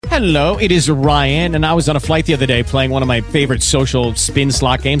Hello, it is Ryan, and I was on a flight the other day playing one of my favorite social spin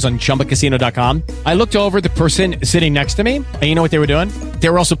slot games on ChumbaCasino.com. I looked over at the person sitting next to me, and you know what they were doing? They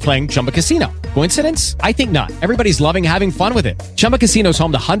were also playing Chumba Casino. Coincidence? I think not. Everybody's loving having fun with it. Chumba Casino is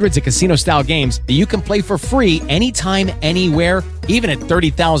home to hundreds of casino-style games that you can play for free anytime, anywhere, even at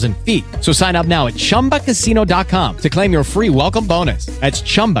 30,000 feet. So sign up now at ChumbaCasino.com to claim your free welcome bonus. That's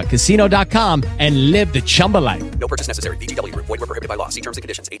ChumbaCasino.com and live the Chumba life. No purchase necessary. VGW. Void where prohibited by law. See terms and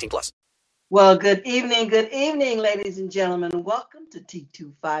conditions. 18+. Well, good evening, ladies and gentlemen. Welcome to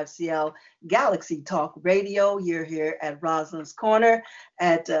T25CL Galaxy Talk Radio. You're here at Rosalind's Corner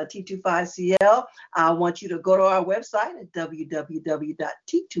at T25CL. I want you to go to our website at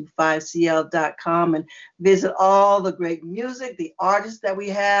www.t25cl.com and visit all the great music, the artists that we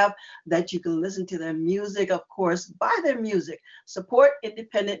have, that you can listen to their music, of course, buy their music, support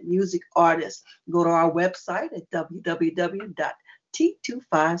independent music artists. Go to our website at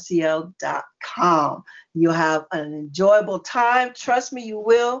www.t25cl.com. You'll have an enjoyable time. Trust me, you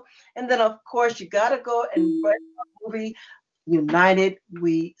will. And then, of course, you got to go and rent a movie, United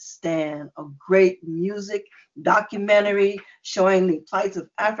We Stand, a great music documentary showing the plights of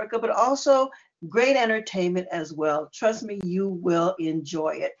Africa, but also great entertainment as well. Trust me, you will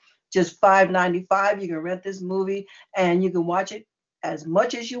enjoy it. Just $5.95. You can rent this movie and you can watch it as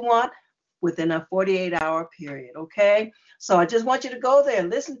much as you want within a 48-hour period, okay? So I just want you to go there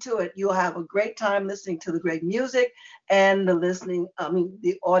and listen to it. You'll have a great time listening to the great music, and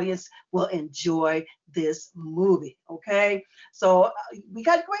the audience will enjoy this movie, okay? So we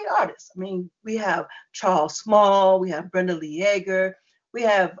got great artists. I mean, we have Charles Small, we have Brenda Lee Yeager, we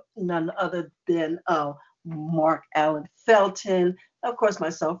have none other than Mark Allen Felton, of course,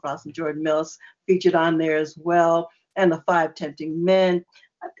 myself, Rosalind Jordan Mills, featured on there as well, and the Five Tempting Men.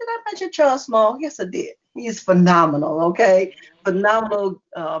 Did I mention Charles Small? Yes, I did. He's phenomenal, okay? Phenomenal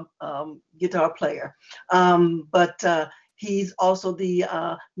guitar player. But he's also the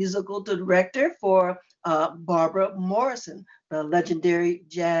musical director for Barbara Morrison, the legendary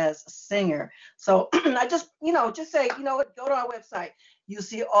jazz singer. So I just say, you know what, go to our website. You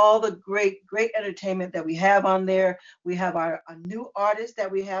see all the great entertainment that we have on there. We have our new artists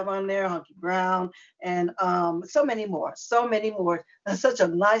that we have on there, Hunky Brown, and so many more. That's such a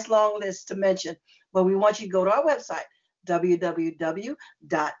nice long list to mention. But we want you to go to our website,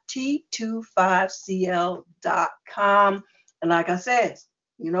 www.t25cl.com. And like I said,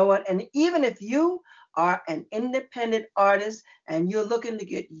 you know what? And even if you are an independent artist and you're looking to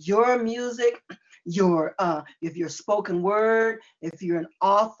get your music, if you're spoken word, if you're an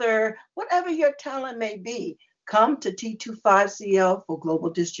author, whatever your talent may be, come to T25CL for global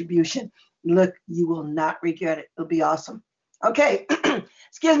distribution. Look, you will not regret it. It'll be awesome. Okay,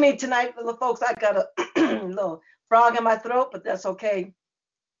 excuse me tonight, little folks. I got a little frog in my throat, but that's okay,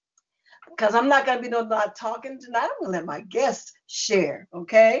 because I'm not going to be not talking tonight. I'm going to let my guests share,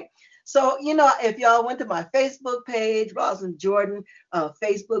 okay? So, if y'all went to my Facebook page, Rosalind Jordan,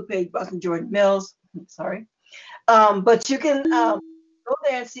 Facebook page, Rosalind Jordan Mills, sorry. But you can go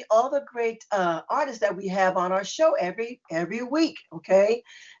there and see all the great artists that we have on our show every week, okay?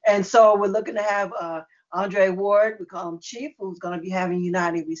 And so we're looking to have Andre Ward, we call him Chief, who's going to be having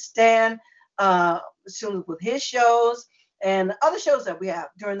United We Stand soon with his shows and other shows that we have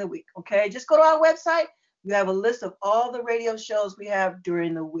during the week, okay? Just go to our website. You have a list of all the radio shows we have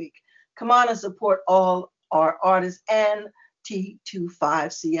during the week. Come on and support all our artists and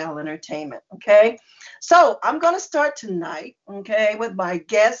T25CL Entertainment, okay? So I'm going to start tonight, okay, with my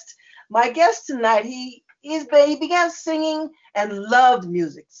guest. My guest tonight, he began singing and loved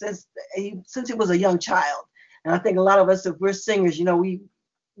music since he was a young child. And I think a lot of us, if we're singers, we've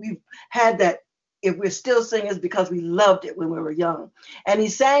had that. If we're still singers, because we loved it when we were young. And he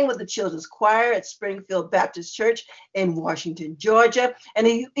sang with the children's choir at Springfield Baptist Church in Washington, Georgia. And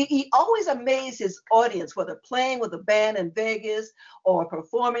he always amazed his audience, whether playing with a band in Vegas or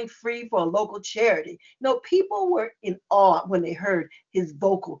performing free for a local charity. People were in awe when they heard his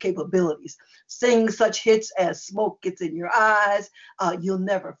vocal capabilities, singing such hits as Smoke Gets in Your Eyes, You'll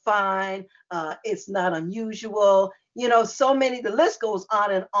Never Find, It's Not Unusual, so many, the list goes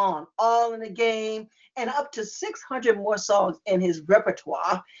on and on, All in the Game, and up to 600 more songs in his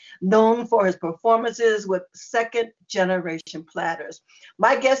repertoire, known for his performances with second generation Platters.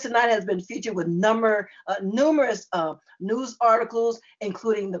 My guest tonight has been featured with numerous news articles,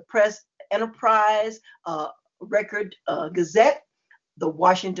 including the Press Enterprise, Record Gazette, the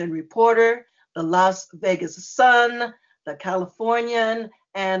Washington Reporter, the Las Vegas Sun, the Californian,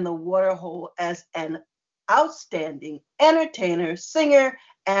 and the Waterhole as an outstanding entertainer, singer,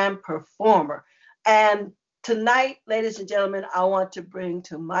 and performer. And tonight, ladies and gentlemen, I want to bring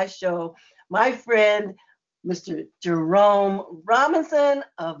to my show my friend, Mr. Jerome Robinson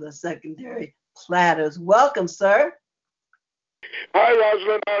of the Secondary Platters. Welcome, sir. Hi,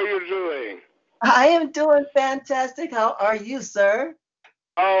 Rosalind. How are you doing? I am doing fantastic. How are you, sir?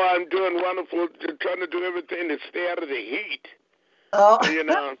 Oh, I'm doing wonderful. Trying to do everything to stay out of the heat. Oh, You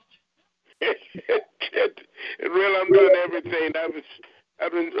know, really, I'm doing everything.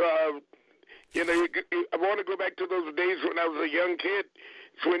 I've been, I want to go back to those days when I was a young kid.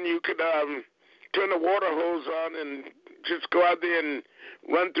 It's when you could turn the water hose on and just go out there and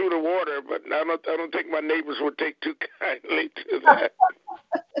run through the water. But I don't think my neighbors would take too kindly to that.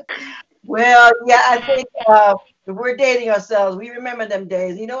 well, yeah, I think if we're dating ourselves, we remember them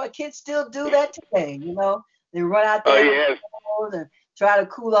days. You know what? Kids still do that today. They run out Oh there yes. and try to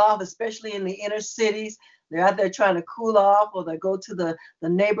cool off, especially in the inner cities. They're out there trying to cool off, or they go to the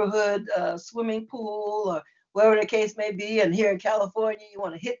neighborhood swimming pool, or wherever the case may be. And here in California, you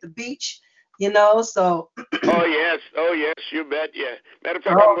want to hit the beach. So, Oh yes, you bet. Yeah. Matter of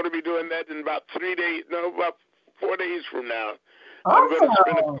fact, I'm oh, going to be doing that in about 3 days. No, about 4 days from now. I'm going to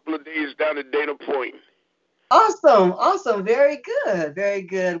spend a awesome. couple of days down at Dana Point. Awesome, awesome, very good, very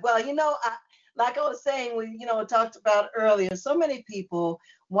good. Well, like I was saying, we talked about earlier. So many people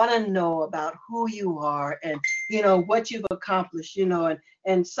want to know about who you are and what you've accomplished.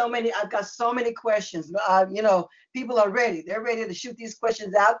 And so many. I've got so many questions. People are ready. They're ready to shoot these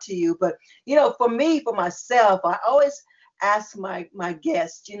questions out to you. But for me, for myself, I always ask my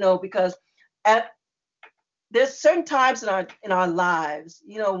guests. Because at there's certain times in our lives,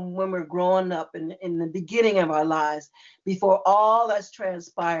 when we're growing up in the beginning of our lives, before all that's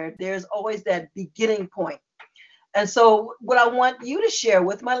transpired, there's always that beginning point. And so, what I want you to share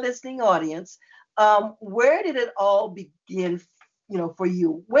with my listening audience, where did it all begin? For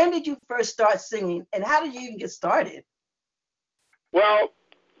you, when did you first start singing, and how did you even get started? Well,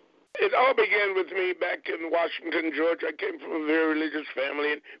 it all began with me back in Washington, Georgia. I came from a very religious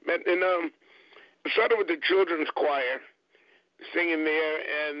family and started with the children's choir, singing there,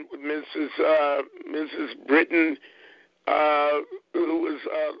 and Mrs. Britton, who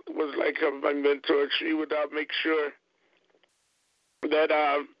was like my mentor. She would make sure that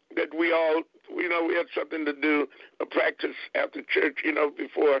that we all, we had something to do, a practice after church,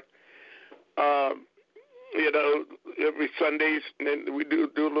 before. Um, every Sundays, and then we do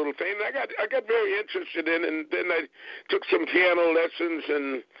a little thing. And I got very interested in, and then I took some piano lessons,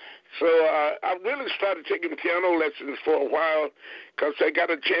 and so I really started taking piano lessons for a while because I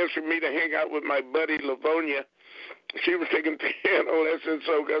got a chance for me to hang out with my buddy Livonia. She was taking piano lessons,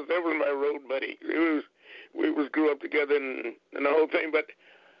 so because that was my road buddy. We grew up together and the whole thing. But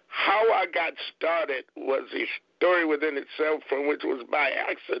how I got started was a story within itself, from which was by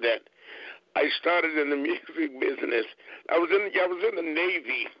accident. I started in the music business. I was in the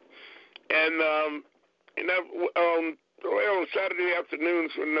Navy, and on Saturday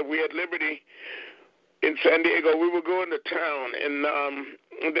afternoons when we had Liberty in San Diego, we were going to town, and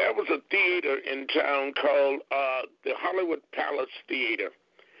there was a theater in town called the Hollywood Palace Theater.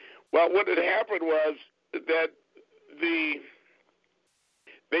 Well, what had happened was that they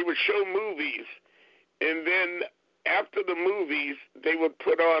would show movies, and then after the movies, they would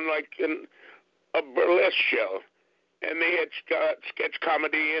put on a burlesque show, and they had sketch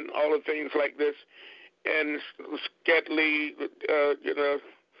comedy and all the things like this, and scantily,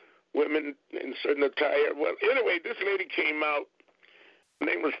 women in certain attire. Well, anyway, this lady came out. Her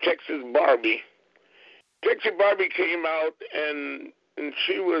name was Texas Barbie. Texas Barbie came out, and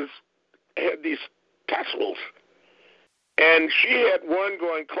she had these tassels, and she had one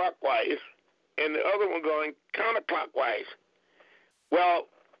going clockwise, and the other one going counterclockwise. Well,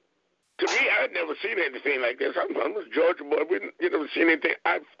 to me, I had never seen anything like this. I'm a Georgia boy. We never seen anything.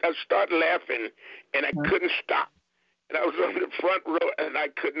 I started laughing, and I couldn't stop. And I was on the front row, and I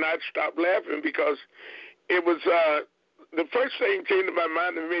could not stop laughing because it was the first thing came to my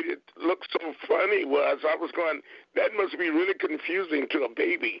mind that made it look so funny was I was going, that must be really confusing to a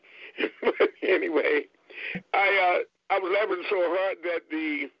baby. But anyway, I was laughing so hard that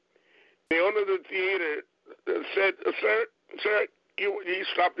the owner of the theater said, Sir, he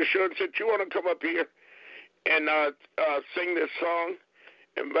stopped the show and said, you want to come up here and sing this song?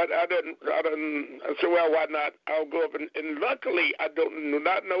 But I didn't. I said, well, why not? I'll go up. And luckily, I do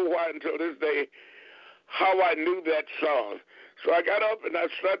not know why until this day how I knew that song. So I got up and I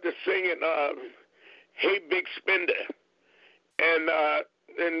started singing Hey Big Spender. And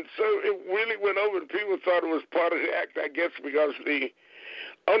so it really went over, and people thought it was part of the act, I guess, because the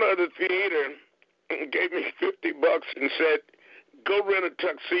owner of the theater gave me $50 and said, go rent a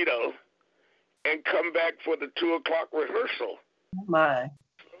tuxedo and come back for the 2 o'clock rehearsal. My.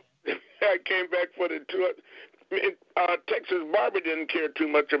 I came back for the 2. Texas Barbie didn't care too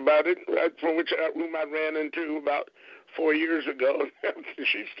much about it, from whom I ran into about 4 years ago.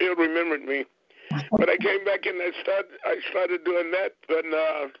 She still remembered me. But I came back and I started doing that, and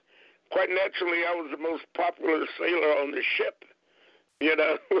quite naturally I was the most popular sailor on the ship,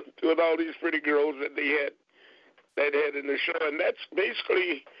 with all these pretty girls that they had in the show. And that's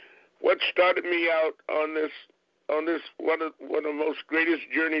basically what started me out on this one of the most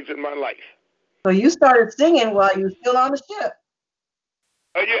greatest journeys in my life. So you started singing while you were still on the ship?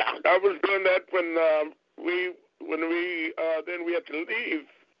 Yeah, I was doing that when we had to leave.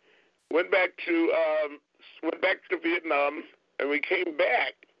 Went back to Vietnam, and we came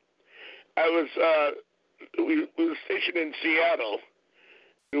back. We were stationed in Seattle,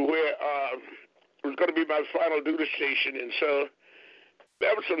 where it was going to be my final duty station, and so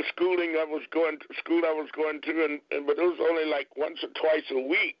that was some schooling I was going to, but it was only like once or twice a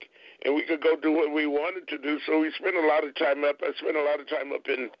week, and we could go do what we wanted to do. So we spent a lot of time up. I spent a lot of time up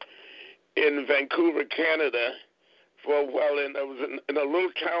in Vancouver, Canada, for a while, and I was in a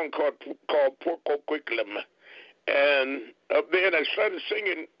little town called Port Coquitlam, and up there, I started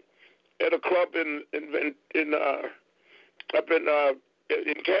singing at a club in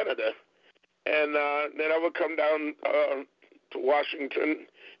Canada, and then I would come down to Washington.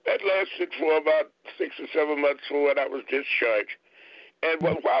 That lasted for about 6 or 7 months for when I was discharged. And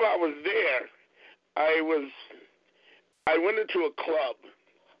while I was there, I went into a club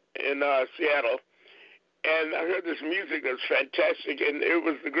in Seattle, and I heard this music that was fantastic, and it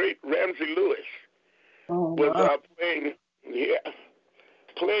was the great Ramsey Lewis was playing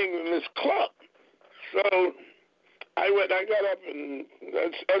in this club. So I got up and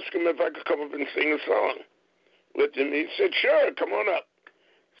asked him if I could come up and sing a song with him. He said, "Sure, come on up."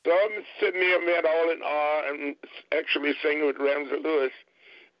 So I'm sitting there, man, all in awe, and actually singing with Ramsey Lewis.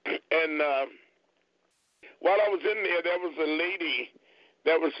 And while I was in there was a lady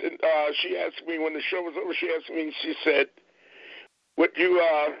that was, she asked me when the show was over, she said, would you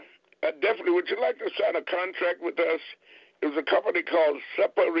like to sign a contract with us? It was a company called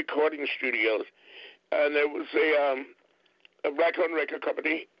Supper Recording Studios, and it was a black-owned record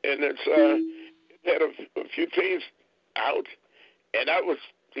company, and it had a few things out, and I was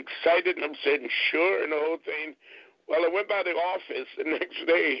excited, and I'm saying sure, and the whole thing. Well, I went by the office the next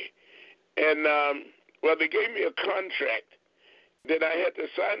day, and they gave me a contract. Then I had to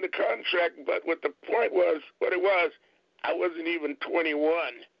sign the contract, but what the point was, I wasn't even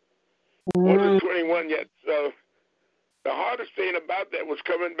 21. Wasn't 21 yet. So the hardest thing about that was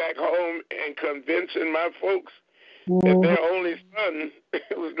coming back home and convincing my folks that their only son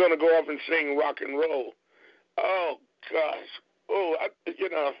was going to go off and sing rock and roll. Oh, gosh.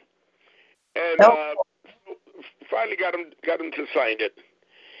 And finally got him to sign it.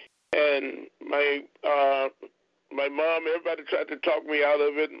 And my mom, everybody tried to talk me out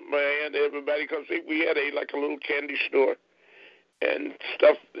of it. My aunt, everybody, because we had a little candy store and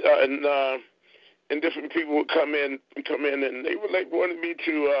stuff, and different people would come in, and they would wanted me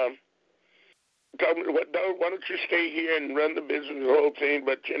to tell me, why don't you stay here and run the business, the whole thing?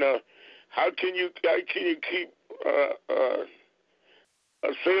 But how can you keep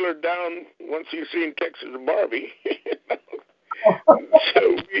a sailor down once you've seen Texas Barbie?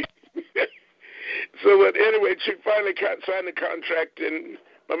 But anyway, she finally signed the contract, and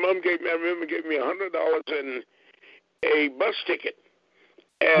my mom gave me $100 and a bus ticket,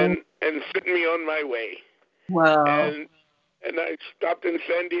 and sent me on my way. Wow. And I stopped in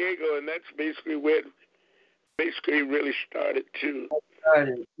San Diego, and that's basically where it really started too.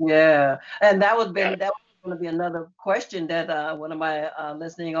 Yeah, and that was going to be another question that one of my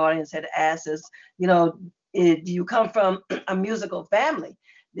listening audience had asked is, do you come from a musical family?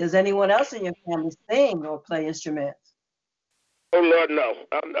 Does anyone else in your family sing or play instruments? Oh, Lord, no.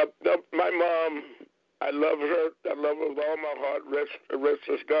 My mom, I love her. I love her with all my heart.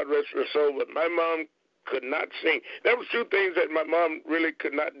 God rest her soul. But my mom could not sing. There was two things that my mom really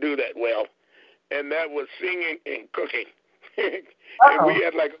could not do that well, and that was singing and cooking. And we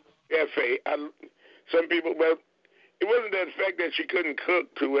had like a cafe. Some people, well, it wasn't the fact that she couldn't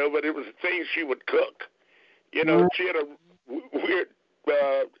cook too well, but it was the things she would cook. She had a weird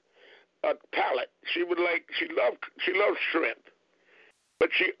palate. She loved shrimp, but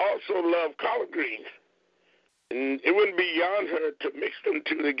she also loved collard greens. And it wouldn't be beyond her to mix them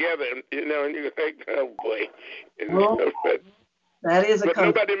two together, and you're like, oh boy. That is but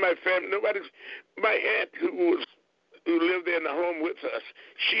nobody in my family, my aunt who lived in the home with us,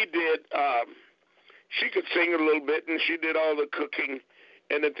 she did, she could sing a little bit, and she did all the cooking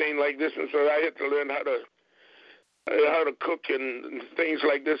anything like this, and so I had to learn how to cook and things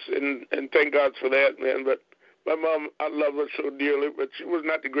like this, and thank God for that, man. But my mom, I love her so dearly, but she was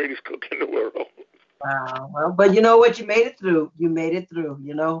not the greatest cook in the world. Wow. Well, but you know what? You made it through. You made it through.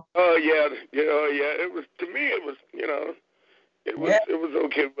 You know. Oh yeah, yeah. It was, to me, it was, it was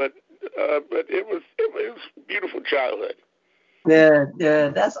okay, but it was a beautiful childhood. Good,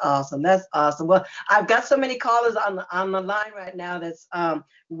 good. That's awesome. That's awesome. Well, I've got so many callers on the line right now that's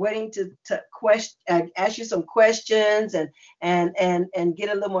waiting to ask you some questions and get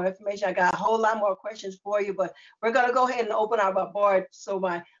a little more information. I got a whole lot more questions for you, but we're gonna go ahead and open our board so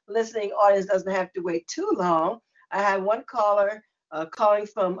my listening audience doesn't have to wait too long. I have one caller calling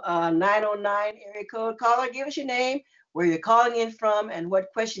from 909 area code. Caller, give us your name, where you're calling in from, and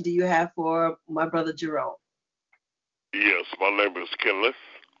what question do you have for my brother Jerome? Yes, my name is Kenneth.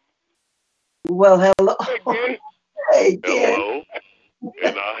 Well, hello. Hey, Ken. Hello.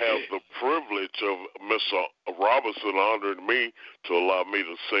 And I have the privilege of Mr. Robinson honoring me to allow me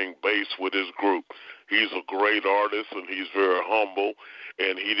to sing bass with his group. He's a great artist, and he's very humble,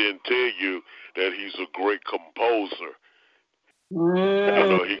 and he didn't tell you that he's a great composer.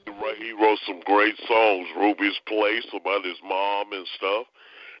 He wrote some great songs, Ruby's Place, about his mom and stuff.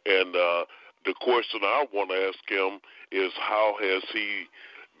 And the question I want to ask him is, how has he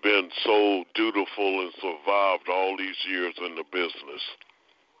been so dutiful and survived all these years in the business?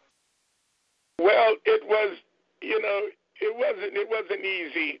 Well, it was, it wasn't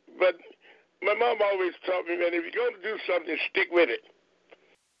easy, but my mom always taught me, man, if you're going to do something, stick with it.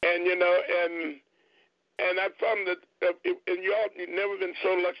 And, and I found that, and you've never been so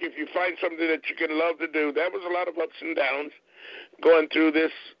lucky if you find something that you can love to do. That was a lot of ups and downs going through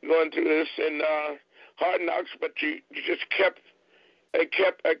this, and hard knocks, but you just I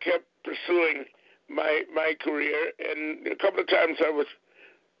kept pursuing my career, and a couple of times I was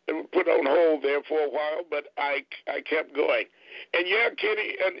put on hold there for a while, but I kept going. And yeah,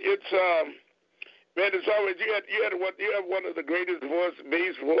 Kenny, and it's man, it's always you have one of the greatest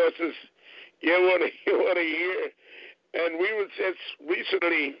bass voices you want to hear. And we was just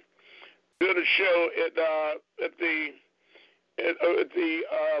recently doing a show at the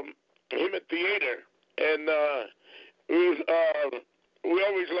Hemet Theater, and we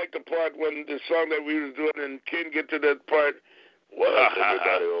always liked the part when the song that we was doing, and Ken get to that part. Well,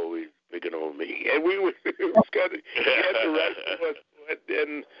 everybody always picking on me, and we was kind of had the right voice for it,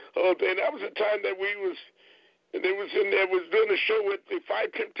 and whole thing. That was the time that was doing a show with the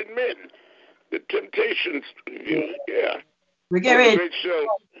Five Tempted Men, the Temptations. Yeah, we're getting ready. Great show.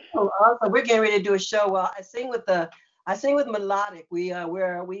 Oh, awesome. We're getting ready to do a show. Well, I sing with Melodic. We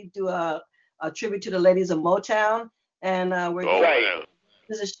do a tribute to the ladies of Motown, and we're getting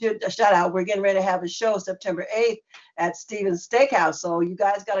this is a shout out. We're getting ready to have a show September 8th at Stevens Steakhouse. So you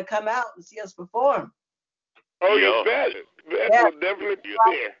guys got to come out and see us perform. Oh, you bet. Yeah. We'll definitely be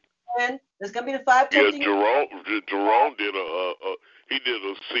there. And there's gonna be the Five Tempted. Yeah, Jerome did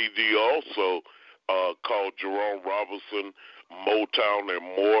a CD also called Jerome Robinson, Motown and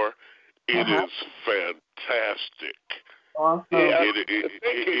More. It is fantastic. Awesome. Yeah. It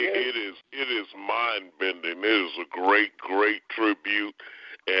is mind bending. It is a great tribute,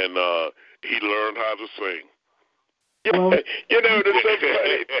 and he learned how to sing. It's so funny. He would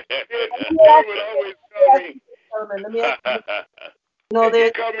always tell me. Let me ask you.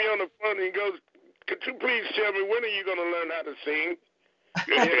 He called me on the phone and he goes, "Could you please tell me, when are you going to learn how to sing?"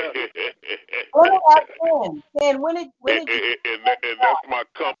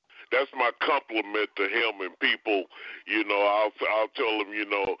 That's my compliment to him and people. I'll tell them,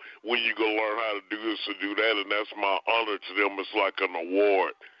 when you gonna learn how to do this and do that, and that's my honor to them. It's like an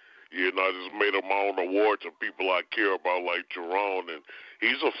award. I just made up my own award to people I care about, like Jerome, and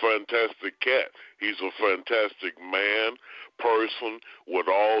he's a fantastic cat. He's a fantastic man, person, with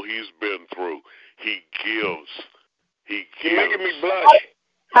all he's been through. He gives. You're making me blush.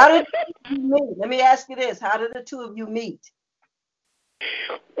 How did you meet? Let me ask you this. How did the two of you meet?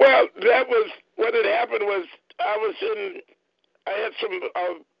 Well, that was what had happened. Was I had some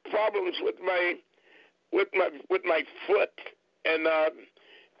problems with my foot, and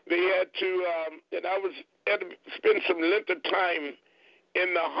they had to, and I had to spend some length of time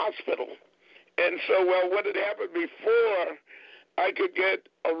in the hospital. And so, what had happened before I could get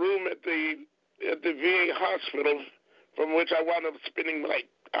a room at the VA hospital, from which I wound up spending like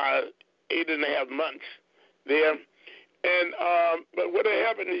 8.5 months there. And but what had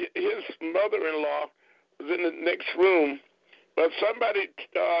happened, his mother-in-law was in the next room, but somebody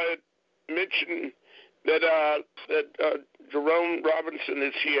mentioned that Jerome Robinson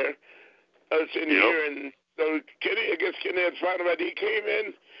is here. Here, and So Kenny, I guess Kenny had found out. He came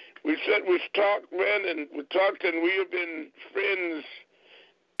in. We talked, man, and we talked, and we have been friends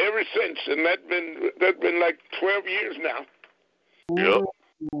ever since, and that's been like 12 years now. Yep.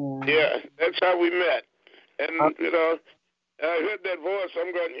 Yeah, that's how we met. And I heard that voice.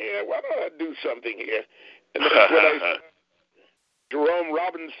 I'm going, yeah, why don't I do something here? And that's when I started Jerome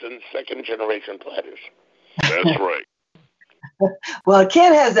Robinson, second generation Platters. That's right. Well,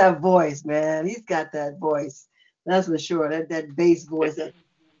 Ken has that voice, man. He's got that voice. That's for sure. That bass voice that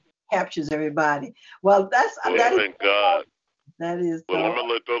captures everybody. Well, Thank God. That is. But I'm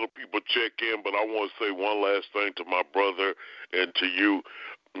gonna let the other people check in. But I want to say one last thing to my brother and to you,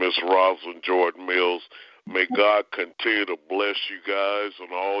 Miss Rosalind Jordan Mills. May God continue to bless you guys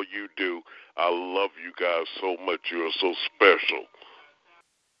and all you do. I love you guys so much. You are so special.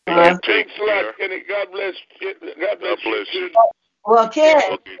 Thanks a lot, Kenny. God bless you. God bless you. Well, Ken,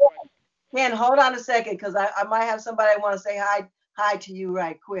 hold on a second, because I might have somebody want to say hi to you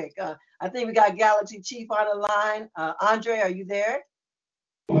right quick. I think we got Galaxy Chief on the line. Andre, are you there?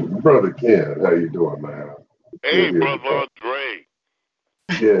 Brother Ken, how you doing, man? Hey, Brother Andre.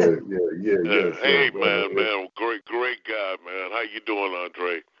 Yeah. Hey, man, great guy, man. How you doing,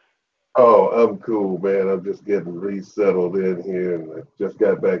 Andre? Oh, I'm cool, man. I'm just getting resettled in here, and I just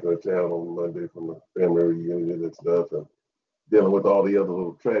got back to town on Monday from a family reunion and stuff, and dealing with all the other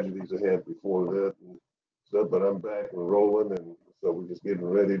little tragedies I had before that and stuff. But I'm back and rolling, and so we're just getting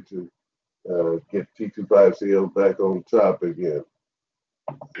ready to get T25CL back on top again.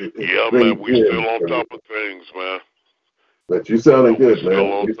 Man, we still on top of things, man. But you sounding good,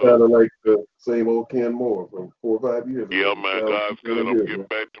 man. You sounding like the same old Ken Moore from 4 or 5 years ago. Yeah, man, God's good. I'm getting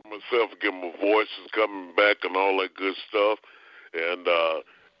back to myself, getting my voice is coming back and all that good stuff. And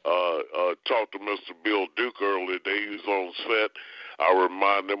talked to Mr. Bill Duke earlier today. He was on set. I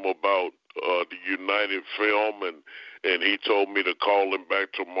remind him about the United film, and he told me to call him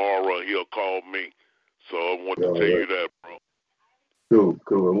back tomorrow. He'll call me. So I want to tell you that, bro.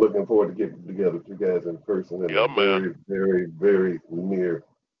 Cool. I'm looking forward to getting together with you guys in person in a very, very, very near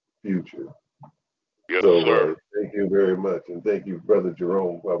future. Yes, so, sir. Thank you very much, and thank you, Brother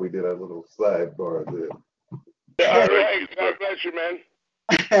Jerome, while we did our little sidebar there. All right, God bless you, man.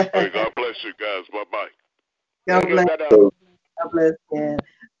 Hey, God bless you guys. Bye-bye. God bless. God bless, Ken.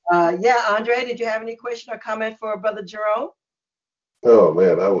 Andre, did you have any question or comment for Brother Jerome? Oh,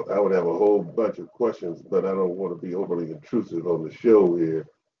 man, I would have a whole bunch of questions, but I don't want to be overly intrusive on the show here.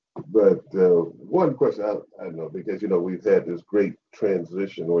 But one question, I know, because, we've had this great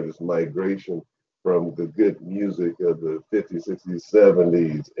transition or this migration from the good music of the 50s, 60s,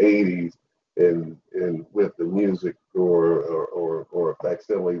 70s, 80s, and with the music or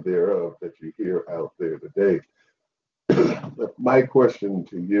facsimile thereof that you hear out there today. My question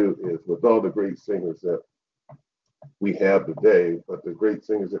to you is, with all the great singers that we have today, but the great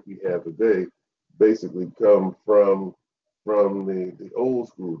singers that we have today basically come from the old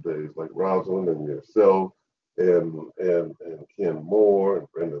school days, like Rosalind and yourself and Ken Moore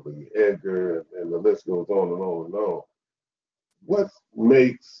and Brenda Lee Edgar, and the list goes on and on and on. What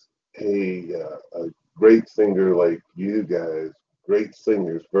makes a great singer like you guys great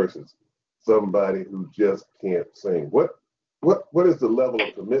singers versus somebody who just can't sing? What is the level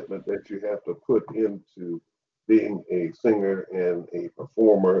of commitment that you have to put into being a singer and a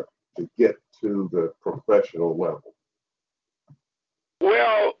performer to get to the professional level?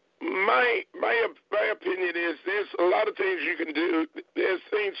 Well, my opinion is there's a lot of things you can do. There's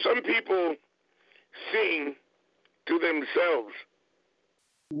things, some people sing to themselves,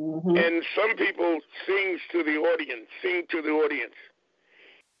 and some people sing to the audience.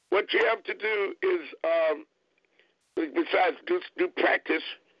 What you have to do is, besides do practice,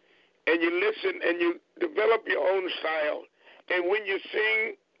 and you listen and you develop your own style. And when you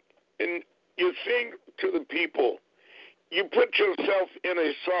sing, and you sing to the people, you put yourself in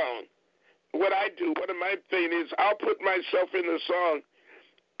a song. What I do, one of my things is I'll put myself in the song,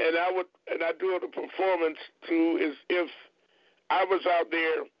 and I do the performance through as if I was out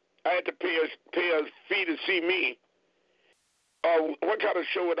there. I had to pay a fee to see me. What kind of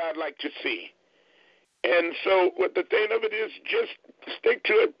show would I like to see? And so what the thing of it is, just stick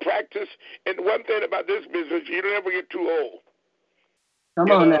to it, practice. And one thing about this business, you don't ever get too old.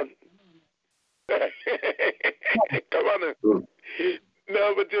 Come on now. Come on now.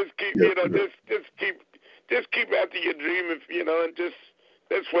 No, but just keep, just keep after your dream, and just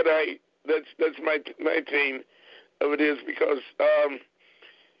that's my thing of it is, because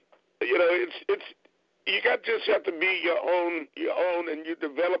it's you just have to be your own, and you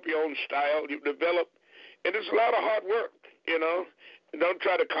develop your own style. And it's a lot of hard work, and don't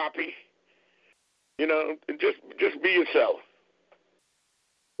try to copy. And just be yourself.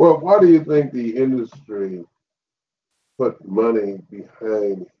 Well, why do you think the industry put money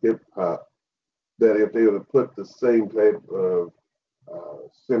behind hip hop? That if they were to put the same type of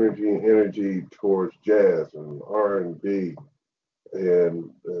synergy and energy towards jazz and R&B and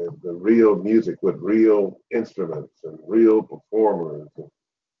the real music with real instruments and real performers and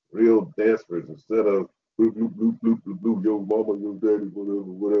real dancers instead of bloop, bloop, bloop, bloop, bloop, bloop, yo mama, yo daddy,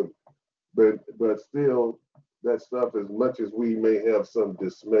 whatever. But still, that stuff, as much as we may have some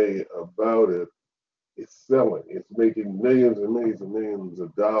dismay about it, it's selling. It's making millions and millions and millions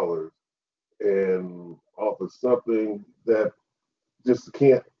of dollars, and off of something that just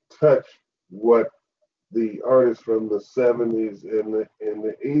can't touch what the artists from the 70s and the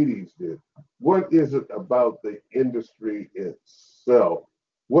 80s did. What is it about the industry itself?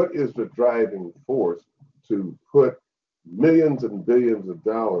 What is the driving force to put millions and billions of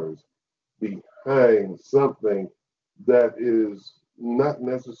dollars behind something that is not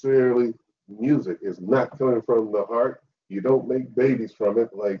necessarily music? It's not coming from the heart. You don't make babies from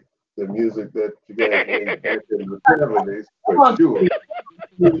it like the music that you guys made back in the 70s, for sure.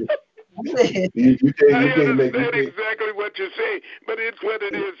 you can't make exactly what you say, but it's what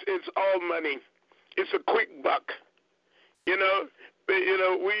it is. It's all money. It's a quick buck.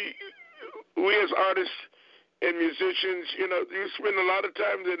 We as artists and musicians, you spend a lot of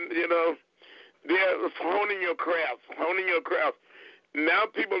time in, they're honing your craft. Now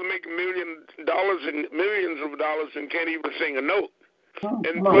people make millions of dollars and can't even sing a note.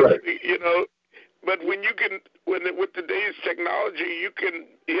 And but when you can, with today's technology, you can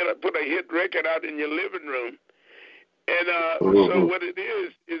put a hit record out in your living room. And so what it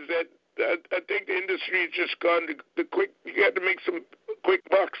is that I think the industry has just gone to the quick. You got to make some quick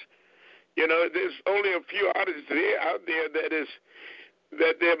bucks. There's only a few artists out there that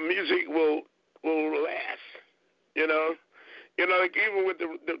their music will last. Like even with the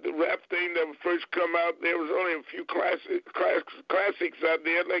rap thing that first come out, there was only a few classics out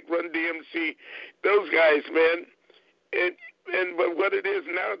there, like Run DMC, those guys, man. But what it is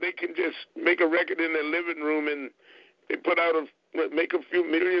now, they can just make a record in their living room and they make a few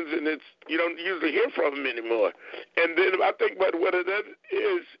millions, and you don't usually hear from them anymore. And then I think what it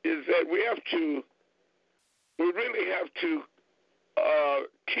is that we really have to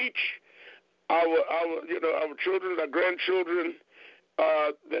teach our children, our grandchildren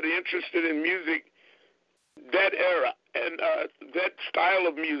that are interested in music, that era and that style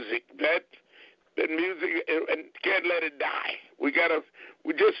of music, that music, and can't let it die.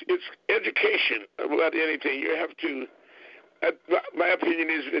 It's education about anything. You have to. My opinion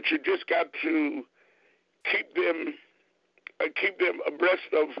is that you just got to keep them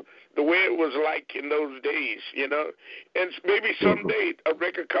abreast of the way it was like in those days, And maybe someday a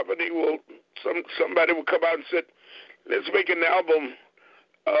record company somebody will come out and say, let's make an album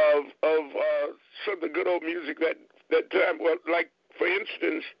of some of the good old music that time. Well, like for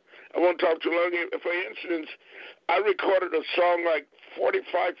instance, I won't talk too long. For instance, I recorded a song like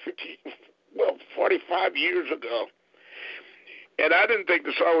 45 years ago. And I didn't think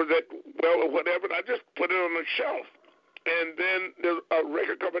the song was that well or whatever. I just put it on the shelf. And then a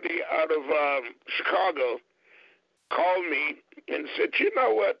record company out of Chicago called me and said, you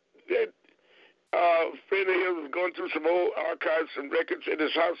know what? A friend of his was going through some old archives and records in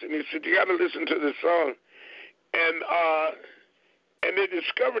his house, and he said, you got to listen to this song. And they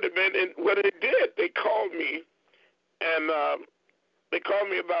discovered it, man. And what they did, they called me, and they called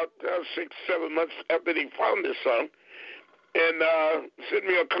me about 6-7 months after they found this song, and sent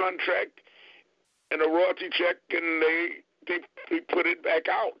me a contract and a royalty check, and they put it back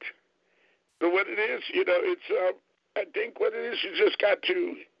out. So what it is, it's I think what it is,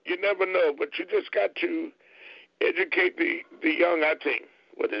 you never know, but you just got to educate the young, I think,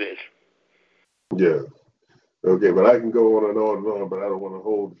 what it is. Yeah. Okay, but I can go on and on and on, but I don't want to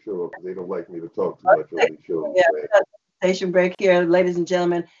hold the show up because they don't like me to talk too much on the show. Yeah, station break here, ladies and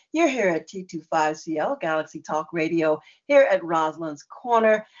gentlemen. You're here at T25CL Galaxy Talk Radio here at Rosalind's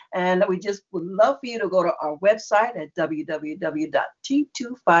Corner, and we just would love for you to go to our website at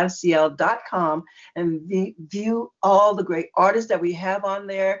www.t25cl.com and view all the great artists that we have on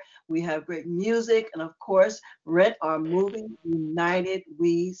there. We have great music, and of course, rent our movie United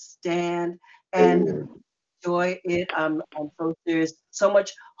We Stand, and enjoy it. I'm so serious. So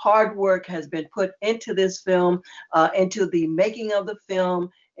much hard work has been put into this film, into the making of the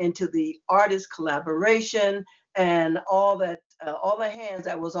film, into the artist collaboration, and all the hands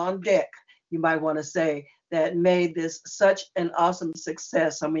that was on deck, you might want to say, that made this such an awesome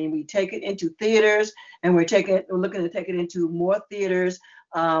success. I mean, we take it into theaters, and we're looking to take it into more theaters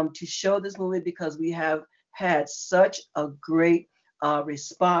to show this movie because we have had such a great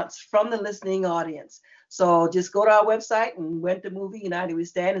response from the listening audience. So just go to our website and rent the movie. United We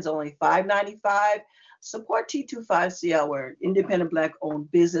Stand is only $5.95. Support T25CL, we're independent Black-owned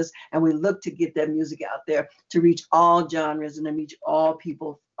business, and we look to get that music out there to reach all genres and to reach all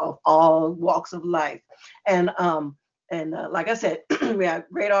people of all walks of life. And like I said, we have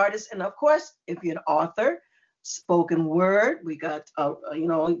great artists, and of course, if you're an author, spoken word, we got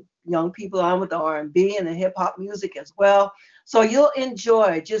young people on with the R&B and the hip hop music as well. So you'll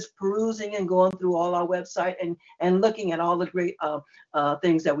enjoy just perusing and going through all our website and looking at all the great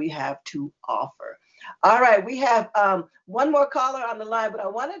things that we have to offer. All right, we have one more caller on the line, but I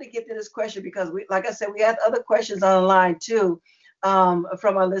wanted to get to this question because, like I said, we had other questions on the line too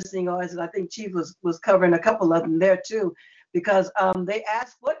from our listening audience, and I think Chief was covering a couple of them there too, because they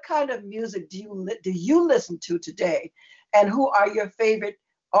asked, what kind of music do you listen to today, and who are your favorite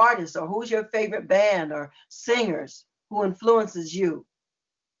artists, or who's your favorite band or singers who influences you?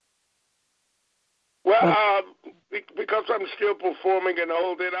 Well, because I'm still performing and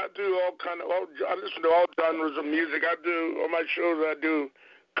all that, I do I listen to all genres of music. I do, on my shows, I do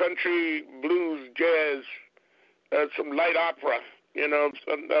country, blues, jazz, some light opera,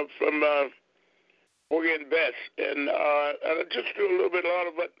 from Porgy and Bess. And I just do a lot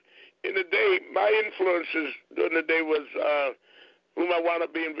of it. In the day, my influences during the day was, whom I wound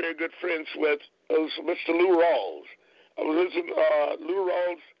up being very good friends with, was Mr. Lou Rawls. I was listening to Lou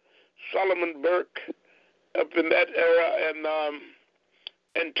Rawls, Solomon Burke, up in that era,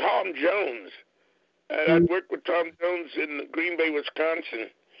 and Tom Jones. And I worked with Tom Jones in Green Bay, Wisconsin,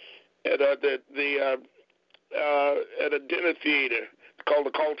 at at a dinner theater called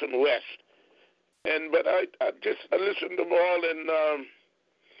the Carlton West. But I listened to them all, and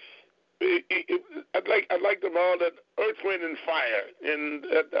I like them all. That Earth, Wind, and Fire, and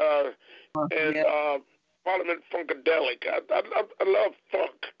Parliament Funkadelic. I love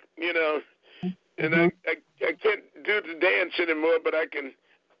funk, and I can't do the dance anymore, but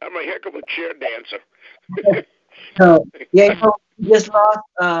I'm a heck of a chair dancer. We just lost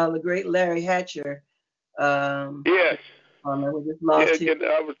the great Larry Hatcher. Yes. We just lost him.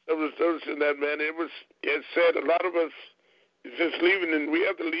 I was noticing that, man. It's sad. A lot of us is just leaving, and we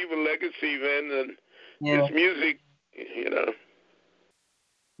have to leave a legacy, man. And this music,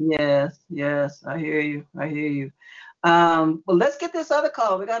 Yes, I hear you. Well, let's get this other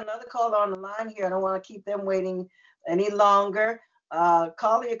call. We got another caller on the line here. I don't want to keep them waiting any longer.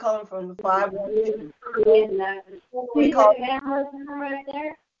 Caller, you're calling from the 512.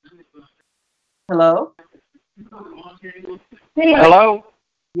 Hello? Hello?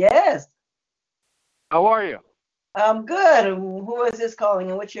 Yes. How are you? I'm good. Who is this calling,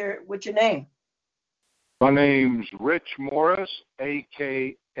 and what's your name? My name's Rich Morris,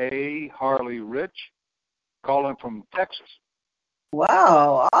 a.k.a. Harley Rich, calling from Texas.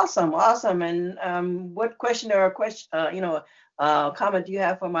 Wow, awesome. And what question or comment do you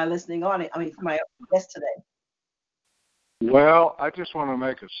have for my listening audience? For my guest today. Well, I just want to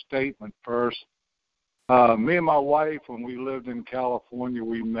make a statement first. Me and my wife, when we lived in California,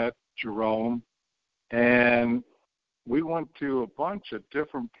 we met Jerome, and we went to a bunch of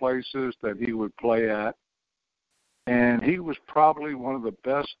different places that he would play at, and he was probably one of the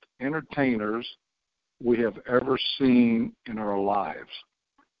best entertainers we have ever seen in our lives.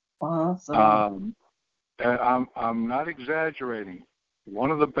 Awesome. I'm not exaggerating.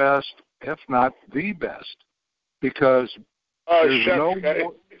 One of the best, if not the best, because there's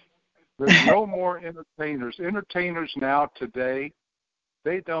no more entertainers. Entertainers now today,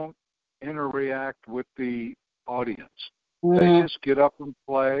 they don't interact with the audience. They just get up and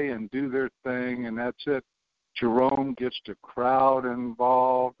play and do their thing, and that's it. Jerome gets the crowd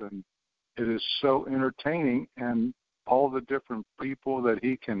involved, and it is so entertaining, and all the different people that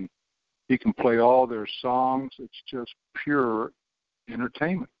he can play all their songs. It's just pure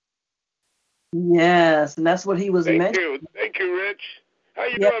entertainment. Yes, and that's what he was mentioning. Thank you, Rich. How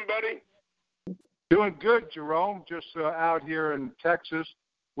you doing, buddy? Doing good, Jerome. Just out here in Texas.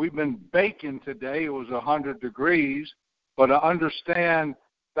 We've been baking today. It was 100 degrees, but I understand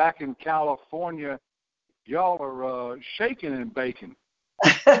back in California, y'all are shaking and baking.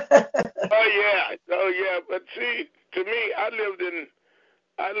 Oh yeah. But see, to me, I lived in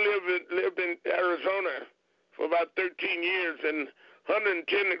Arizona for about 13 years, and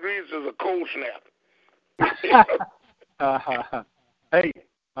 110 degrees is a cold snap. Hey,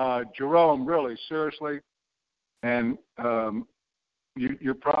 Jerome, really, seriously, and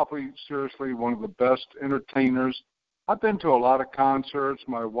you're probably seriously one of the best entertainers. I've been to a lot of concerts.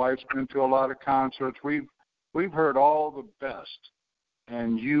 My wife's been to a lot of concerts. We've heard all the best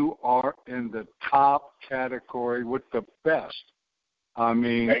and you are in the top category with the best. I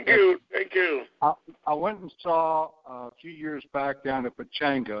mean, thank you. I went and saw a few years back down at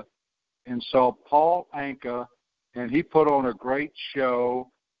Pachanga and saw Paul Anka, and he put on a great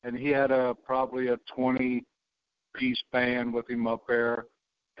show, and he had probably a 20-piece band with him up there.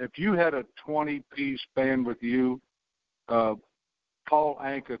 If you had a 20-piece band with you, Paul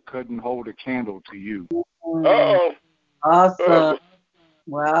Anka couldn't hold a candle to you. Oh, awesome!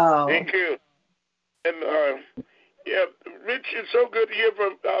 Wow. Thank you. And yeah, Rich, it's so good to hear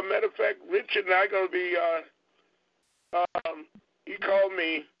from. Matter of fact, Rich and I going to be. He called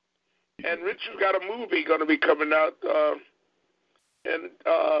me, and Rich has got a movie going to be coming out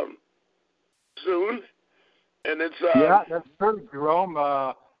soon, and it's. Yeah, that's true, Jerome.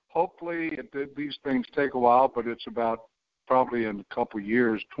 Hopefully, these things take a while, but it's about probably in a couple of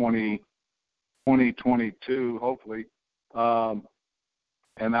years, 2022, hopefully.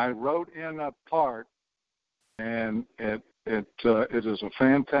 And I wrote in a part, and it is a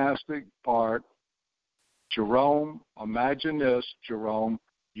fantastic part. Jerome, imagine this, Jerome.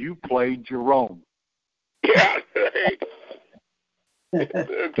 You played Jerome. Yeah.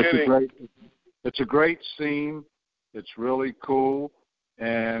 It's a great scene. It's really cool.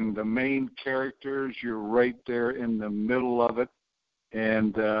 And the main characters, you're right there in the middle of it.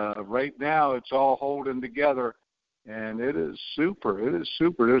 And right now, it's all holding together. And it is super. It's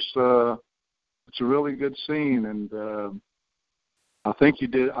a really good scene. And I think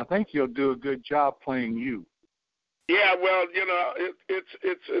you'll do a good job playing you. Yeah, well,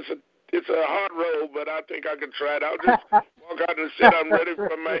 it's a hard role, but I think I can try it. I'll just walk out and sit. I'm ready, Mr.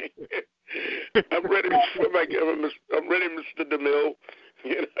 DeMille.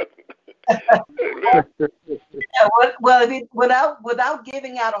 Yeah, well, without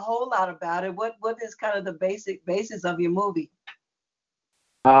giving out a whole lot about it, what is kind of the basis of your movie?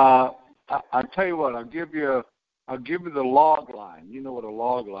 I'll tell you what. I'll give you the log line. You know what a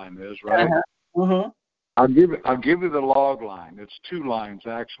log line is, right? Uh-huh. Mm-hmm. I'll give you the log line. It's 2 lines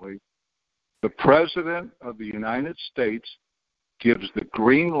actually. The President of the United States gives the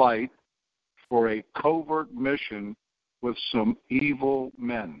green light for a covert mission with some evil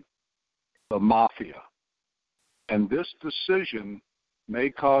men, the mafia. And this decision may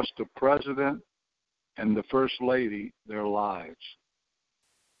cost the President and the First Lady their lives.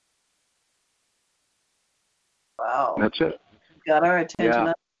 Wow. That's it. Got our attention.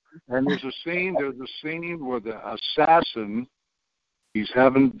 Yeah. And there's a scene where the assassin, he's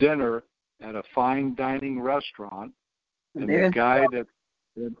having dinner at a fine dining restaurant, and the guy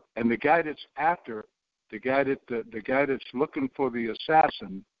that's looking for the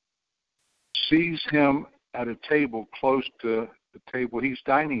assassin sees him at a table close to the table he's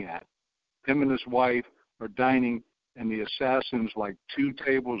dining at. Him and his wife are dining, and the assassin's like 2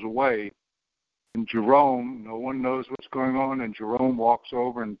 tables away. And Jerome, no one knows what's going on, and Jerome walks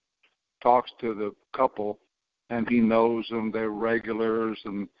over and talks to the couple, and he knows them. They're regulars,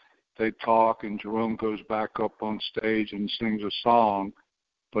 and they talk, and Jerome goes back up on stage and sings a song.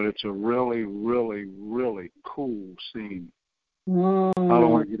 But it's a really, really, really cool scene. I don't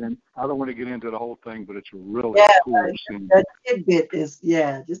want to get into the whole thing, but it's a really cool scene. That tidbit is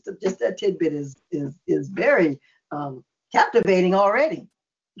just that tidbit is very captivating already.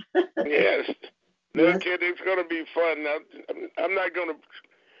 Yes. No kid, it's going to be fun. I'm not going to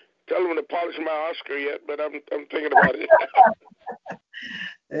tell them to polish my Oscar yet, but I'm thinking about it.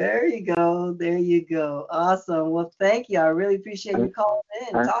 There you go. Awesome. Well, thank you. I really appreciate you calling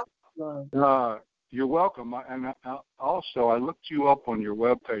in and talking to them. You're welcome. And also, I looked you up on your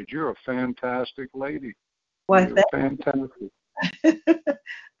webpage. You're a fantastic lady. Why, you're fantastic.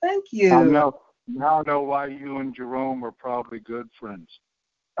 Thank you. Now I know why you and Jerome are probably good friends.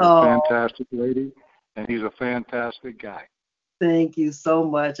 You're a fantastic lady, and he's a fantastic guy. Thank you so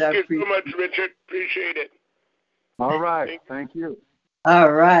much. Thank you so much, Richard. Appreciate it. All right. Thank you.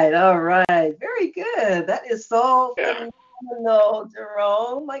 All right. Very good. That is so phenomenal,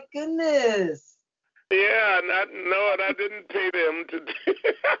 Jerome. My goodness. Yeah, I didn't pay them to do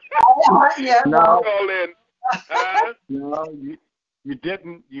No. All in. No, you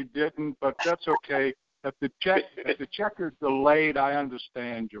didn't, but that's okay. If the check is delayed, I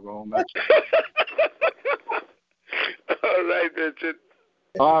understand, Jerome. That's all right, Richard.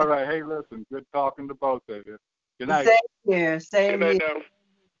 All right. Hey, listen, good talking to both of you. Good night. Same here.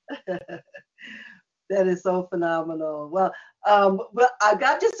 That is so phenomenal. Well, I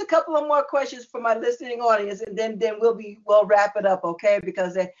got just a couple of more questions for my listening audience, and then we'll wrap it up, okay?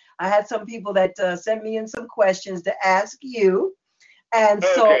 Because I had some people that sent me in some questions to ask you, and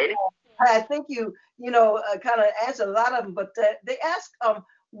so I think you kind of answered a lot of them, but they ask,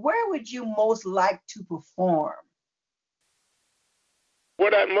 where would you most like to perform?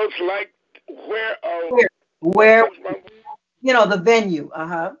 What I most like, where? Where? The venue.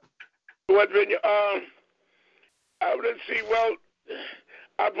 What venue? Let's see. Well,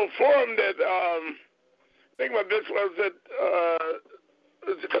 I performed at. I think my best was at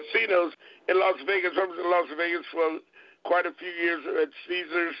the casinos in Las Vegas. I was in Las Vegas for quite a few years at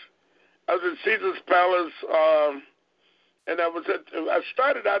Caesars. I was at Caesars Palace, and I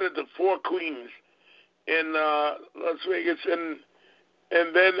started out at the Four Queens in Las Vegas, and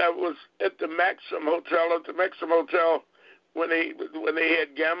then I was at the Maxim Hotel. At the Maxim Hotel, when they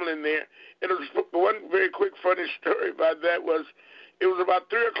had gambling there, and it was one very quick funny story about that was. It was about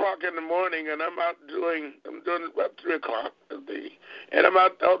 3:00 in the morning, and I'm doing about 3:00, and I'm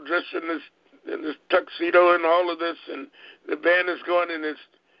out all dressed in this tuxedo and all of this, and the band is going, and it's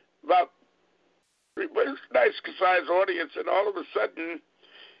about it's a nice sized audience, and all of a sudden,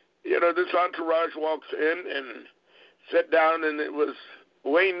 this entourage walks in and sat down, and it was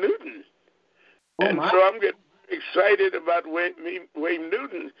Wayne Newton, so I'm getting excited about Wayne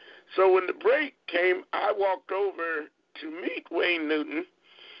Newton. So when the break came, I walked over to meet Wayne Newton,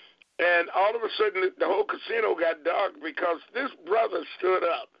 and all of a sudden the whole casino got dark because this brother stood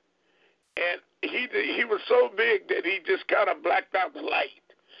up, and he was so big that he just kind of blacked out the light,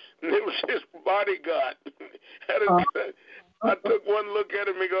 and it was his bodyguard. I took one look at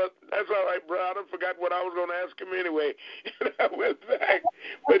him and go, "That's all right, bro. I forgot what I was going to ask him anyway." And I went back,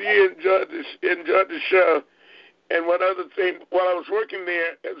 but he enjoyed the show. And one other thing, while I was working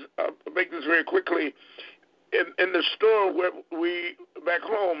there, I'll make this very quickly. In the store where we back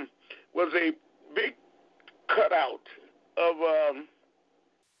home was a big cutout of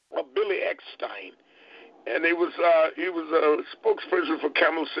Billy Eckstine, and he was a spokesperson for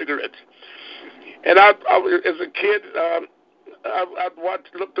Camel cigarettes. And I as a kid, I'd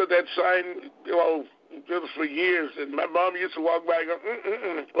looked at that sign, just for years. And my mom used to walk by and go,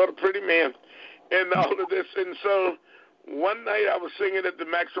 what a pretty man, and all of this. And so one night I was singing at the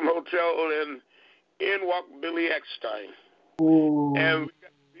Maxim Hotel, and in walked Billy Eckstine. Ooh. And we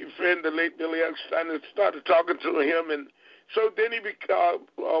got a friend, the late Billy Eckstine, and started talking to him. And so then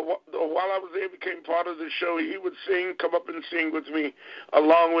while I was there, became part of the show. He would come up and sing with me,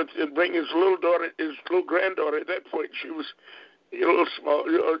 along with, and bring his little granddaughter. At that point, she was a little small,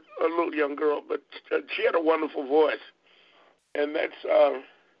 a little young girl, but she had a wonderful voice. And that's, so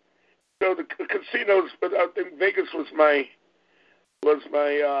the casinos, but I think Vegas was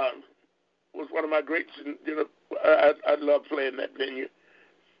one of my greats, and I love playing that venue,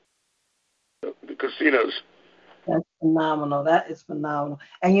 the casinos. That's phenomenal. That is phenomenal.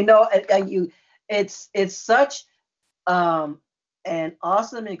 And it's such an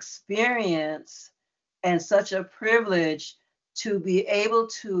awesome experience and such a privilege to be able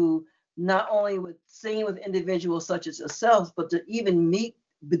to not only sing with individuals such as yourselves, but to even meet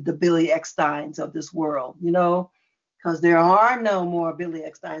the Billy Eckstines of this world, because there are no more Billy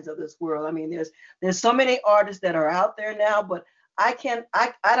Eckstines of this world. I mean, there's so many artists that are out there now, but I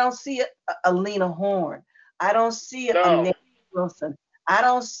don't see a Lena Horne. I don't see a Nancy Wilson. I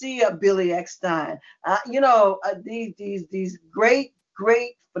don't see a Billy Eckstine. These great,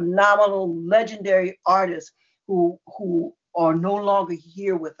 phenomenal, legendary artists who are no longer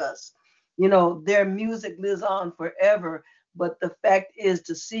here with us. Their music lives on forever. But the fact is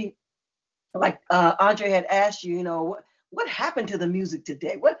to see, like Andre had asked you, what happened to the music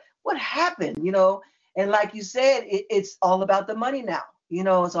today? What happened? And like you said, it's all about the money now.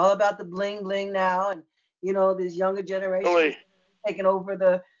 It's all about the bling bling now, and this younger generation really taking over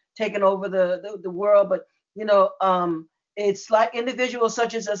the world. But it's like individuals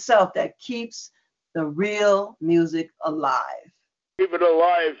such as yourself that keeps the real music alive. Keep it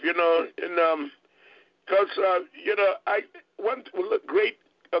alive, and because one great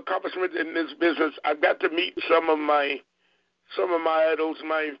accomplishment in this business, I got to meet some of my idols,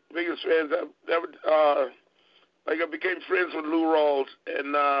 my biggest fans. I became friends with Lou Rawls,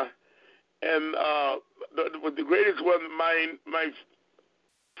 and the greatest one, my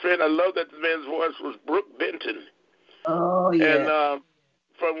friend, I love that man's voice, was Brooke Benton. Oh yeah. And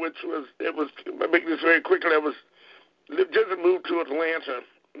from which I make this very quickly. I just moved to Atlanta,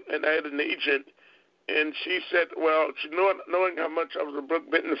 and I had an agent. And she said, knowing how much I was a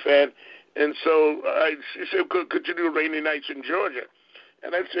Brooke Benton fan, and so she said, could you do Rainy Nights in Georgia?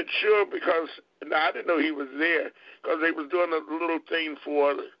 And I said, sure, because I didn't know he was there, because they was doing a little thing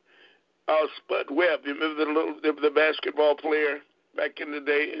for Spud Webb. You remember the basketball player back in the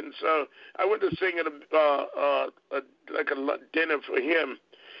day? And so I went to sing at a dinner for him.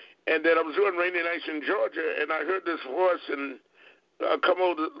 And then I was doing Rainy Nights in Georgia, and I heard this voice and come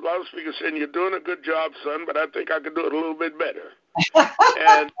over the loudspeaker saying, "You're doing a good job, son, but I think I could do it a little bit better."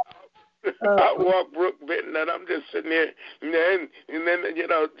 And I walk Brooke Benton, and I'm just sitting there, and then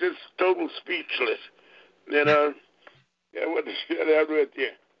just total speechless. Yeah, what the shit I with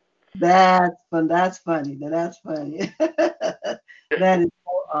you? That's fun. That's funny. That's funny. That is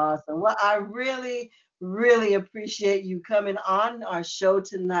so awesome. Well, I really, really appreciate you coming on our show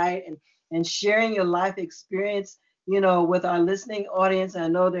tonight and sharing your life experience, with our listening audience. I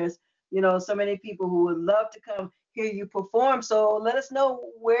know there's, so many people who would love to come hear you perform. So let us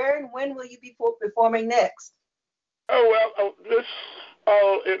know where and when will you be performing next? I've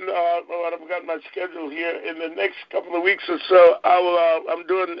got my schedule here. In the next couple of weeks or so, I'm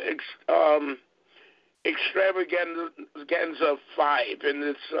doing Extravaganza 5,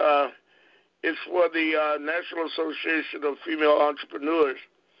 and it's for the National Association of Female Entrepreneurs,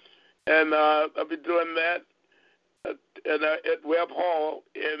 and I'll be doing that at Webb Hall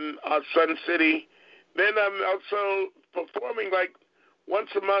in Sun City. Then I'm also performing like once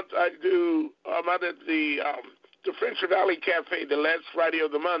a month. I'm out at the French Valley Cafe the last Friday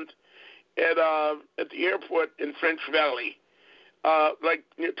of the month at the airport in French Valley, like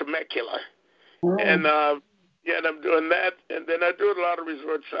near Temecula. Oh. And and I'm doing that, and then I do a lot of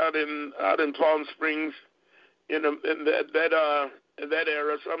resorts out in Palm Springs, in that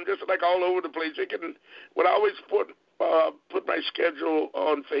area. So I'm just like all over the place. I always put my schedule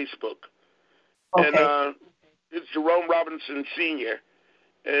on Facebook, okay. And it's Jerome Robinson Sr.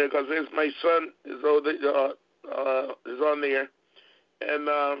 Because there's my son is on there, and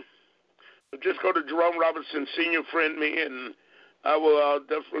just go to Jerome Robinson Sr. Friend me, and I will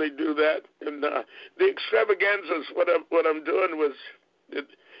definitely do that. And the extravaganzas, what I'm doing was the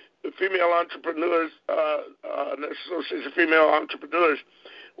female entrepreneurs, Association of Female Entrepreneurs.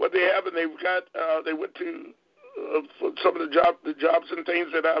 What they have, and they went to for some of the jobs and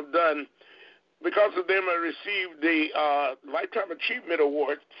things that I've done. Because of them, I received the Lifetime Achievement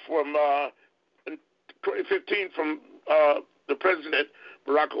Award from in 2015 from the President,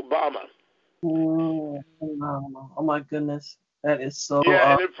 Barack Obama. Oh my goodness, that is so.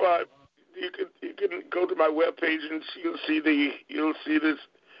 Yeah, and if you can go to my webpage and you'll see the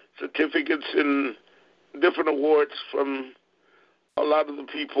certificates and different awards from a lot of the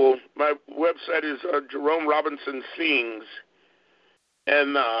people. My website is Jerome Robinson Sings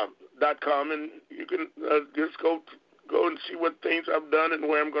and .com, and you can just go and see what things I've done and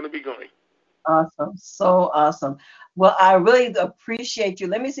where I'm going to be going. Awesome, so awesome. Well, I really appreciate you.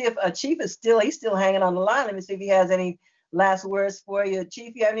 Let me see if Chief is still hanging on the line. Let me see if he has any last words for you.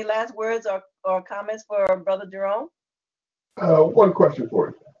 Chief, you have any last words or comments for Brother Jerome? One question for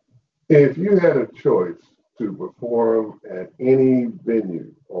you. If you had a choice to perform at any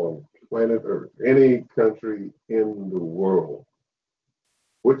venue on planet Earth, any country in the world,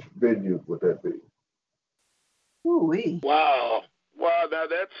 which venue would that be? Ooh-wee. Wow, now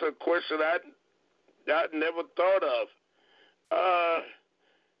that's a question I'd never thought of.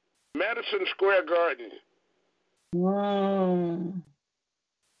 Madison Square Garden.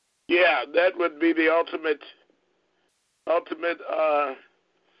 Yeah, that would be the ultimate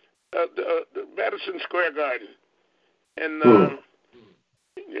the Madison Square Garden. And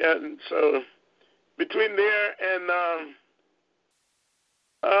and so between there and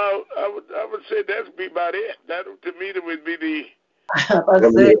I would say that'd be about it. That to me that would be the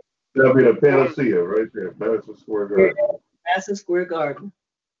that'll be the panacea right there, Madison Square Garden. Madison Square Garden.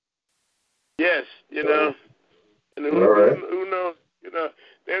 Yes, and who knows?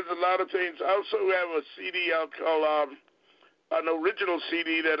 There's a lot of things. I also have a CD I'll call an original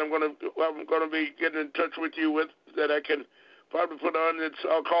CD that I'm gonna be getting in touch with you with that I can probably put on. It's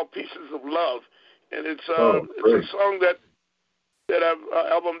called Pieces of Love, and it's a song that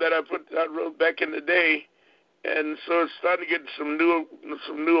album that I wrote back in the day, and so it's starting to get some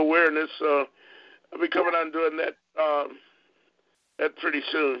new awareness. So I'll be coming on doing that pretty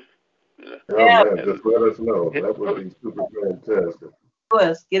soon. Yeah. Man, just let us know. That would be super fantastic.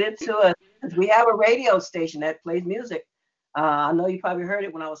 Get it to us. We have a radio station that plays music. I know you probably heard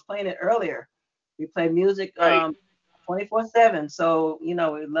it when I was playing it earlier. We play music 24/7. So,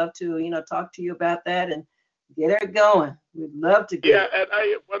 we'd love to, talk to you about that and get it going. We'd love to get it.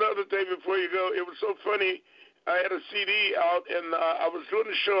 And one other thing before you go, it was so funny. I had a CD out, and I was doing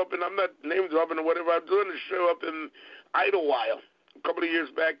the show up, and I'm not name dropping or whatever. I was doing the show up in Idlewild a couple of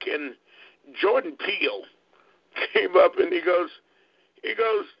years back, and Jordan Peele came up, and he goes, you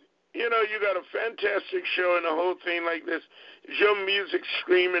got a fantastic show and the whole thing like this. Is your music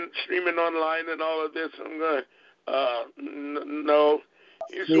streaming online and all of this? I'm going, no.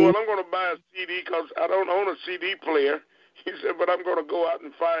 He said, well, I'm going to buy a CD because I don't own a CD player. He said, but I'm going to go out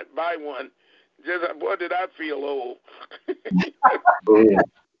and buy one. Just, boy, did I feel old.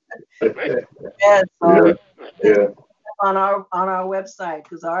 Yes, so Yeah. on our website,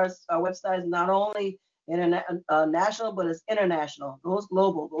 because our website is not only national, but it's international. Goes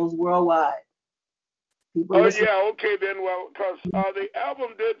global, goes worldwide. People listen. Yeah, okay then. Well, because the album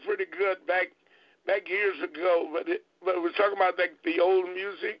did pretty good back years ago, but we're talking about the old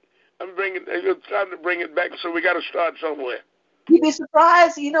music. You're trying to bring it back, so we got to start somewhere. You'd be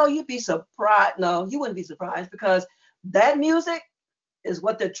surprised. You'd be surprised. No, you wouldn't be surprised because that music is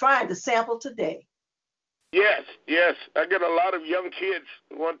what they're trying to sample today. Yes. I get a lot of young kids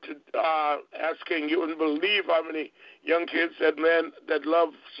asking. You wouldn't believe how many young kids that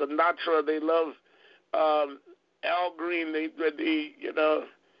love Sinatra. They love Al Green.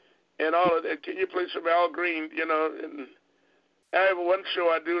 And all of that. Can you play some Al Green? And I have one show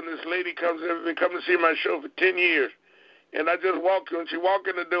I do, and this lady comes to see my show for 10 years. And I just when she walked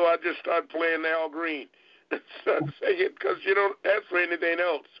in the door, I just start playing Al Green. Start singing because you don't ask for anything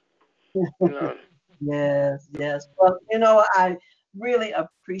else. Yes. Well, I really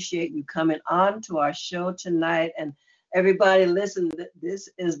appreciate you coming on to our show tonight. And everybody, listen, this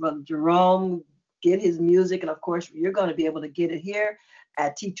is Brother Jerome. Get his music. And, of course, you're going to be able to get it here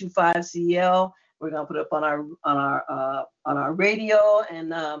at T25CL. We're going to put it up on our radio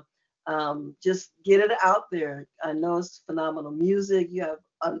and just get it out there. I know it's phenomenal music. You have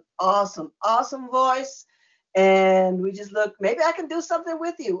an awesome voice. And we just maybe I can do something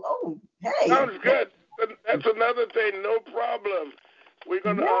with you. Oh, hey. Sounds good. That's another thing. No problem. We're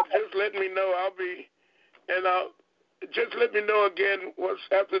going to just let me know. Just let me know again once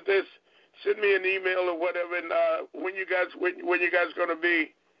after this. Send me an email or whatever, and when you guys going to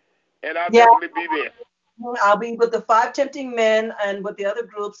be, and I'll definitely be there. I'll be with the 5 Tempting Men and with the other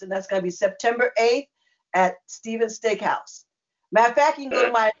groups, and that's going to be September 8th at Stevens Steakhouse. Matter of fact, you can go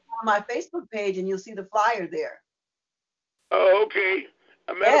to my Facebook page and you'll see the flyer there. Oh, okay.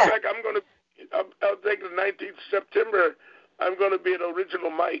 Matter of fact, I'll take the 19th September. I'm going to be at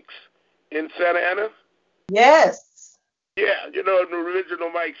Original Mike's in Santa Ana. Yes. Yeah, the Original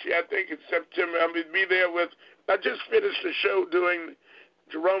Mike's. Yeah, I think it's September. I'm going to be there I just finished the show doing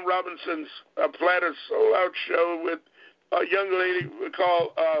Jerome Robinson's Platters Soul Out show with a young lady we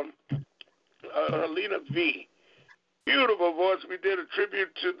call Helena V. Beautiful voice. We did a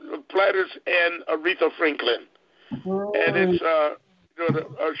tribute to the Platters and Aretha Franklin. And it's a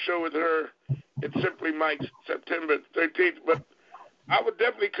show with her. It's Simply Mike's, September 13th. But I would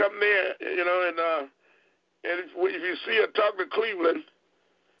definitely come there, and if you see her, talk to Cleveland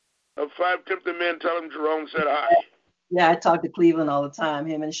of 5 Tempting Men, tell him Jerome said hi. Yeah, I talk to Cleveland all the time,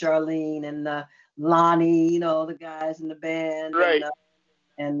 him and Charlene and Lonnie, the guys in the band. Right.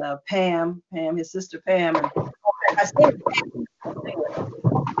 And Pam, his sister Pam. And I stayed with Pam.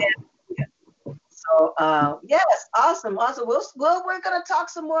 So, yes, awesome. We're going to talk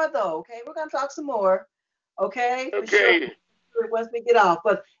some more, though, okay? We're going to talk some more, okay? Okay. Sure. Once we get off.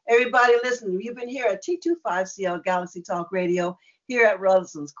 But everybody, listen, you've been here at T25CL Galaxy Talk Radio here at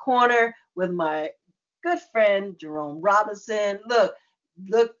Robinson's Corner with my good friend, Jerome Robinson. Look,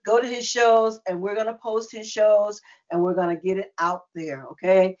 go to his shows, and we're going to post his shows, and we're going to get it out there,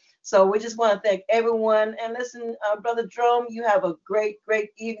 okay? So we just want to thank everyone. And listen, Brother Jerome, you have a great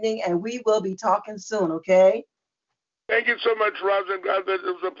evening, and we will be talking soon, okay? Thank you so much, Robinson. It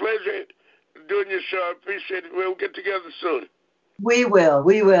was a pleasure doing your show. I appreciate it. We'll get together soon. We will.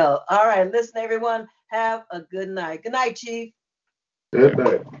 All right, listen, everyone, have a good night. Good night, Chief. Good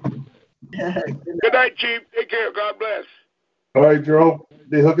night. Good night, Chief. Take care. God bless. All right, Jerome.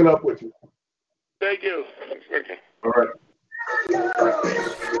 They're hooking up with you. Thank you. All right.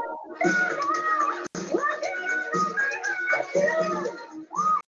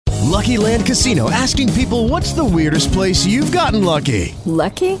 Lucky Land Casino, asking people, what's the weirdest place you've gotten lucky?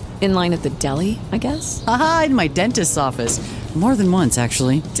 Lucky? In line at the deli, I guess? Aha, in my dentist's office. More than once,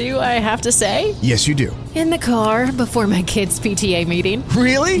 actually. Do I have to say? Yes, you do. In the car before my kids' PTA meeting.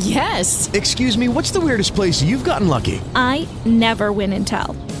 Really? Yes. Excuse me, what's the weirdest place you've gotten lucky? I never win and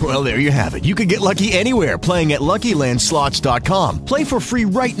tell. Well, there you have it. You can get lucky anywhere, playing at LuckyLandSlots.com. Play for free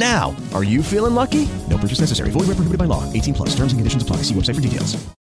right now. Are you feeling lucky? No purchase necessary. Void where prohibited by law. 18+. Terms and conditions apply. See website for details.